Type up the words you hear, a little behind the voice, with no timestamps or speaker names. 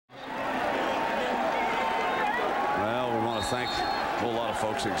thank a whole lot of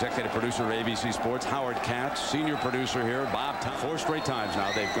folks. Executive producer of ABC Sports, Howard Katz, senior producer here, Bob. 4 straight times now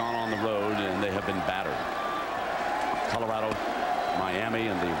they've gone on the road and they have been battered. Colorado, Miami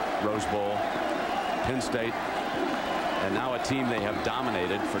in the Rose Bowl, Penn State, and now a team they have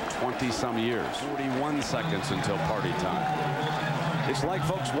dominated for 20-some years. 41 seconds until party time. It's like,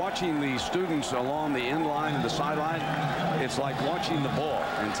 folks, watching the students along the end line and the sideline. It's like watching the ball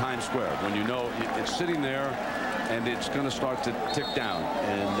in Times Square when you know it's sitting there and it's going to start to tick down,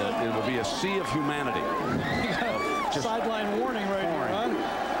 and it will be a sea of humanity. Sideline warning right here, huh?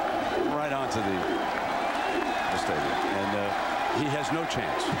 Right onto the stadium, and he has no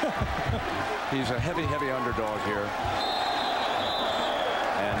chance. He's a heavy underdog here,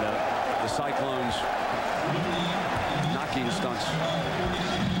 and the Cyclones knocking stunts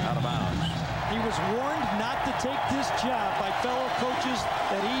out of bounds. He was warned not to take this job by fellow coaches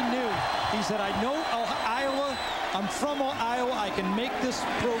that he knew. He said, I know Iowa. I'm from Iowa. I can make this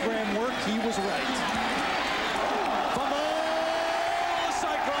program work. He was right. Fumble! The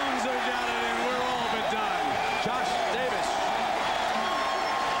Cyclones have got it, and we're all but done. Josh Davis.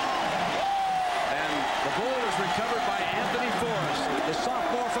 And the ball is recovered by Anthony Forrest, the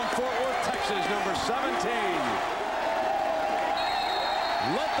sophomore from Fort Worth, Texas, number 17.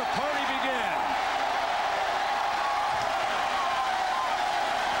 Let the party begin.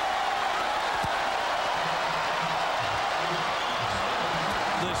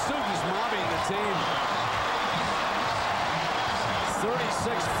 The students mobbing the team.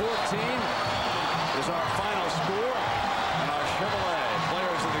 36-14 is our final score. And our Chevrolet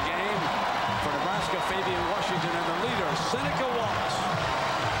players of the game for Nebraska, Fabian Washington, and the leader, Seneca Wallace,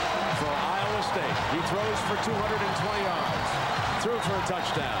 for Iowa State. He throws for 220 yards. Threw for a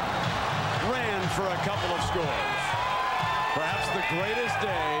touchdown. Ran for a couple of scores. Perhaps the greatest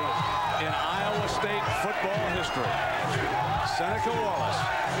day in Iowa State football history. Seneca Wallace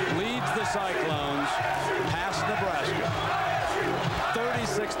leads the Cyclones past Nebraska.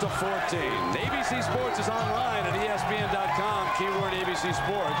 36-14. ABC Sports is online at ESPN.com. Keyword ABC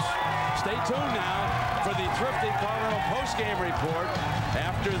Sports. Stay tuned now for the Thrifty Cardinal postgame report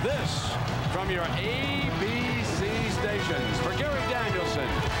after this from your ABC stations. For Gary Danielson,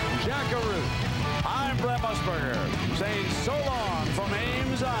 Jack Trice, I'm Brett Musburger saying so long from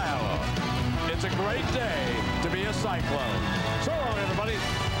Ames, Iowa. It's a great day to be a Cyclone. So long, everybody.